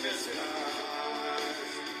darkness in our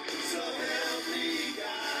hearts. So help me,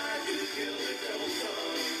 God, to kill the devil's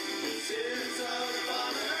son. The sins of the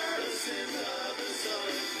Father, the sins of the Son.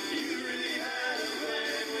 You really had a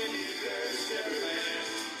plan when you cursed every man.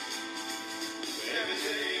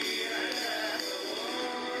 Everything he had ever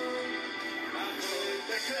won. I hope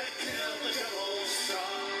that could kill the devil's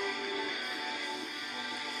son.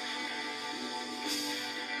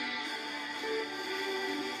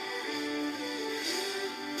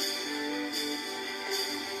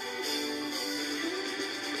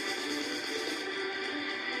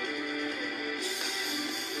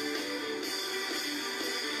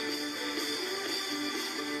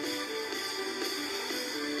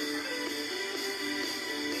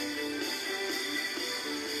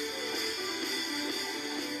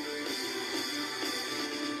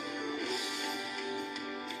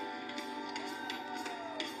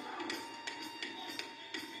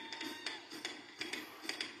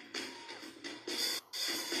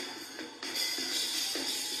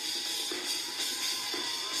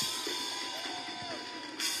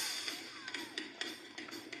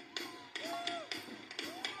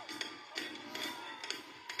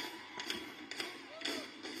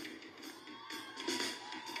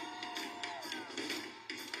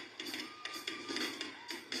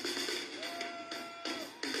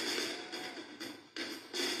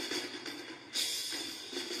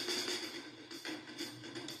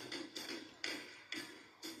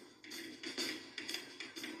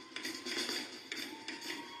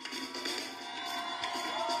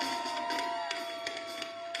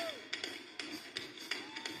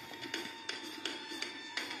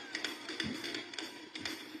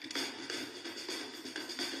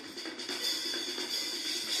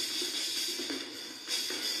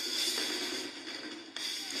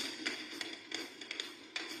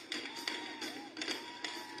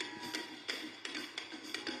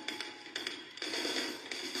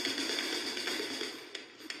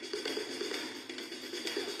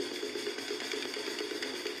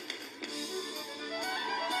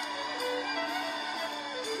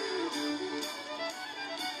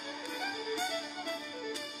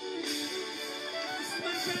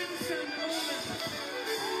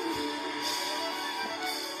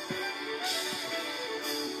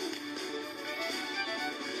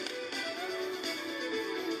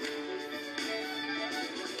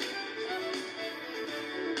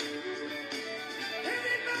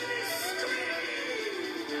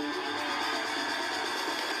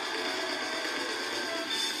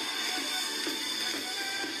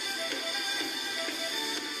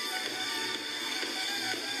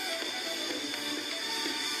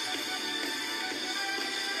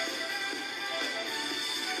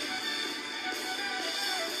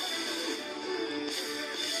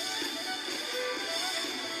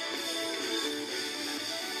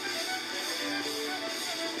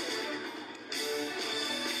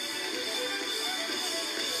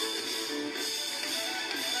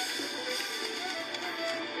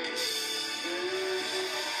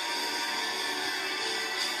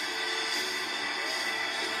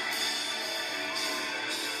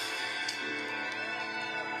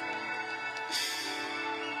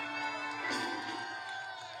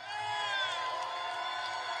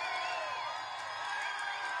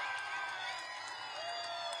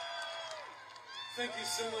 Thank you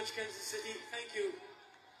so much, Kansas City. Thank you.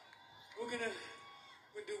 We're gonna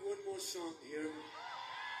do one more song here.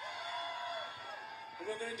 And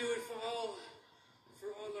we're gonna do it for all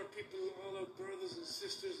our people, all our brothers and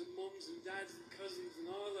sisters and mums and dads and cousins and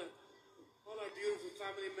all our beautiful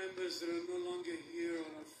family members that are no longer here,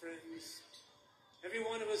 all our friends. Every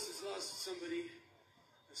one of us has lost somebody.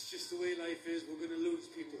 That's just the way life is. We're gonna lose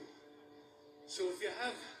people. So if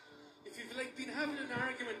you've like been having an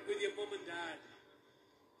argument with your mum and dad,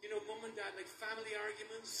 you know, mum and dad, like family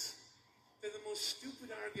arguments, they're the most stupid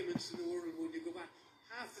arguments in the world when you go back.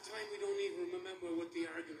 Half the time we don't even remember what the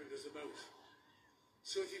argument is about.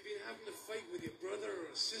 So if you've been having a fight with your brother or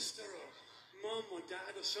a sister or mum or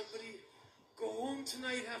dad or somebody, go home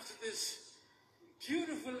tonight after this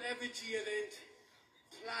beautiful Effigy event,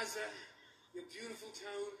 Plaza, your beautiful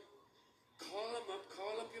town. Call them up,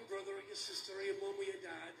 call up your brother or your sister or your mum or your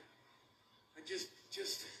dad, and just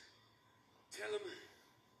tell them,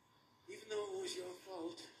 even though it was your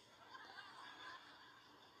fault,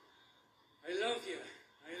 I love you.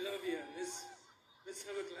 I love you. Let's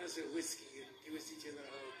have a glass of whiskey and give us each other a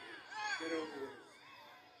hug. Get over it.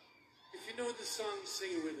 If you know the song,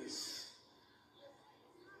 sing it with us.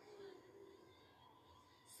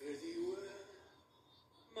 Fare thee well,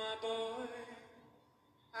 my boy,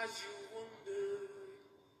 as you wander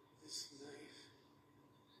this night.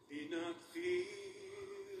 Be not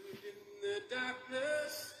feared in the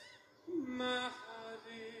darkness, my heart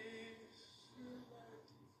is your light.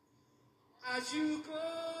 As you go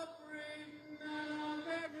bring and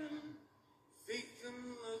barren, faith and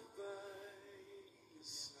love by your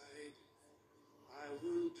side, I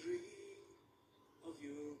will dream of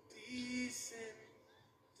your peace in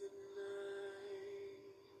the night.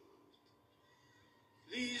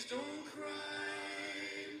 Please don't cry,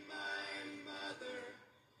 my mother,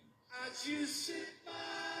 as you sit by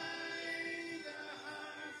the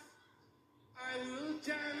hearth. I will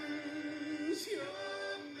dance your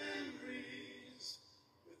memories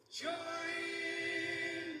with joy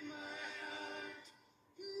in my heart.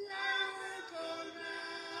 I will go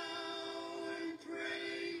now and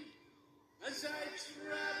pray as I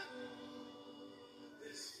travel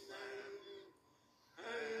this land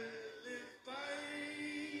and live by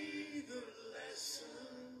the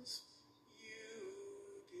lessons you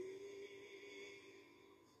gave.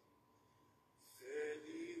 Fare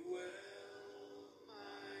thee well,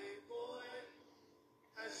 my boy,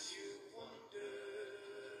 as you wander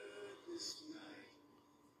this night.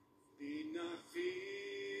 Be not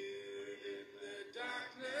feared in the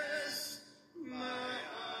darkness, my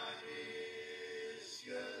heart is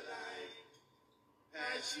your light.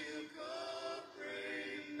 As you go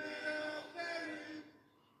brave now barren,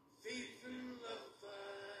 faith and love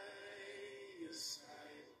by your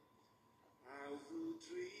side, I will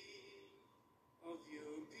dream of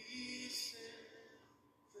your peace in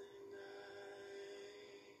the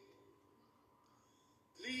night.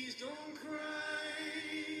 Please don't cry,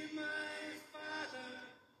 my father,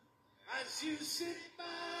 as you sit by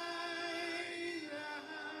the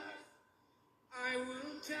hearth. I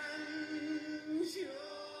will dance your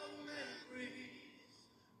memories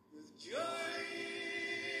with joy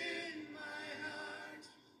in my heart.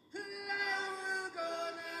 And I will go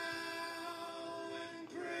now and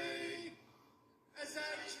pray as I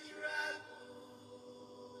travel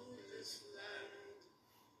this land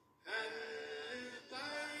and live by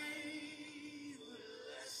the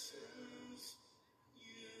lessons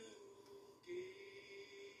you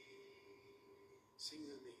gave. Sing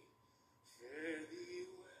with me. Fare thee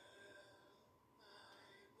well,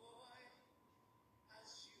 my boy, as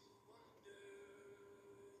you wander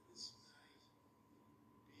this night.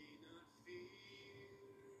 Be not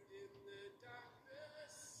feared in the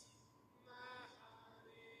darkness, my heart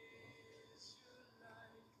is your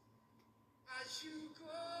light. As you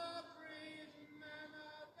go brave and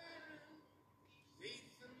are barren,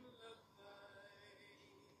 faith and love by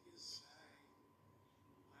your side,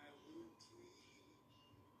 I will dream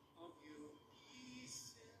of your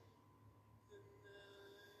peace in the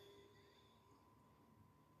night.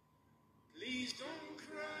 Please don't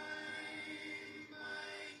cry,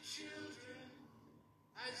 my children,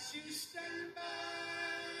 as you stand by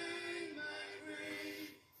my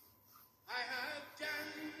grave. I have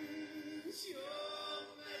danced your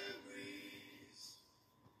memories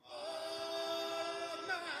all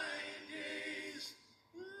my days.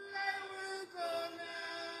 I will go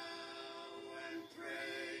now and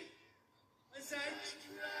pray as I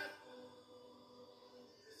travel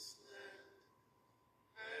this land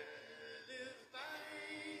and live by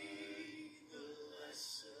the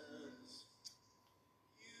lessons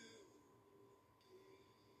you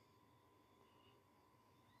gave.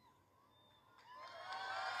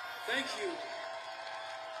 Thank you.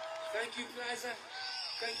 Thank you, Plaza.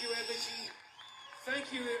 Thank you, Evergy.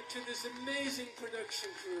 Thank you to this amazing production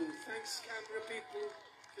crew. Thanks, camera people,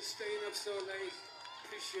 for staying up so late.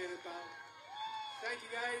 Appreciate it, Bob. Thank you,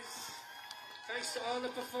 guys. Thanks to all the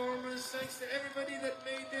performers. Thanks to everybody that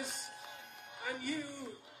made this, and you,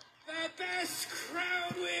 the best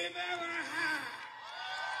crowd we've ever had.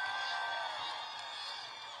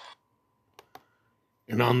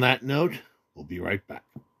 And on that note, we'll be right back.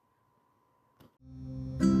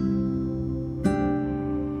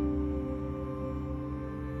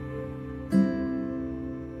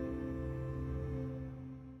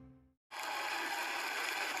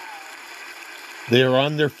 They are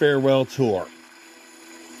on their farewell tour.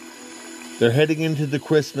 They're heading into the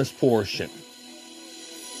Christmas portion.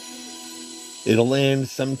 It'll end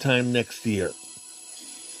sometime next year.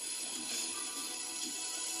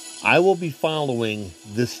 I will be following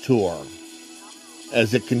this tour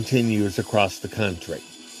as it continues across the country.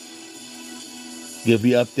 Give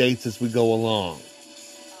you updates as we go along.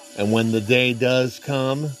 And when the day does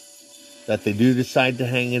come that they do decide to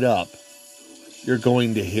hang it up, you're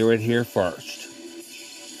going to hear it here first.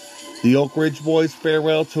 The Oak Ridge Boys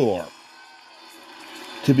Farewell Tour,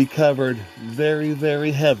 to be covered very,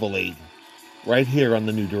 very heavily right here on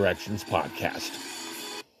the New Directions podcast.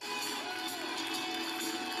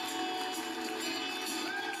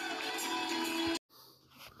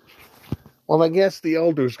 Well, I guess the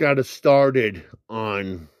elders got us started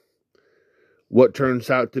on what turns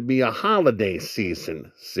out to be a holiday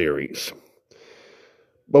season series.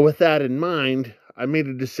 But with that in mind, I made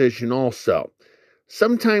a decision also.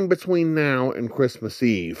 Sometime between now and Christmas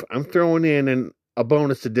Eve, I'm throwing in a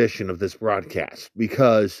bonus edition of this broadcast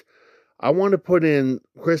because I want to put in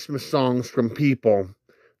Christmas songs from people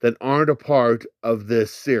that aren't a part of this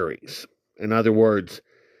series. In other words,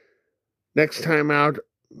 next time out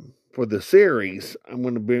for the series, I'm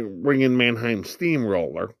going to bring in Mannheim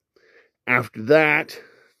Steamroller. After that,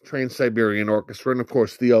 Trans-Siberian Orchestra, and of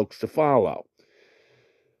course the Oaks to follow.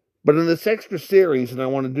 But in this extra series, and I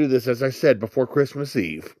want to do this, as I said, before Christmas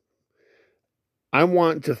Eve, I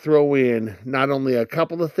want to throw in not only a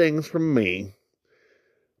couple of things from me,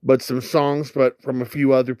 but some songs from a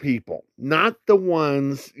few other people. Not the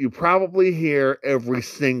ones you probably hear every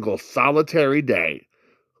single solitary day.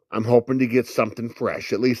 I'm hoping to get something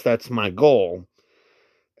fresh. At least that's my goal.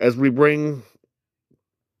 As we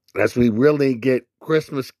really get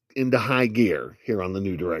Christmas into high gear here on the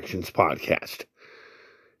New Directions podcast.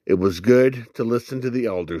 It was good to listen to the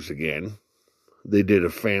elders again. They did a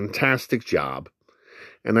fantastic job.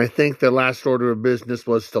 And I think their last order of business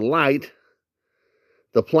was to light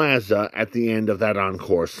the plaza at the end of that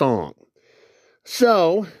encore song.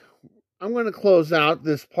 So, I'm going to close out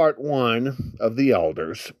this part one of the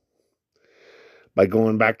elders by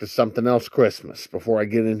going back to Something Else Christmas. Before I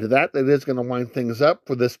get into that is going to wind things up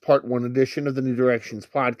for this part one edition of the New Directions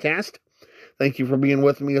podcast. Thank you for being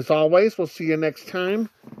with me as always. We'll see you next time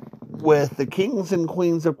with the Kings and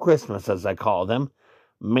Queens of Christmas, as I call them,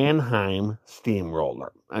 Mannheim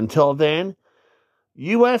Steamroller. Until then,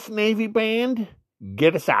 U.S. Navy Band,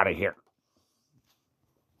 get us out of here.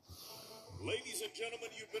 Ladies and gentlemen,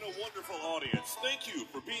 you've been a wonderful audience. Thank you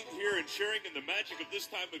for being here and sharing in the magic of this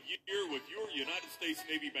time of year with your United States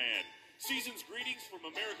Navy Band. Season's greetings from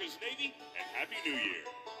America's Navy, and Happy New Year.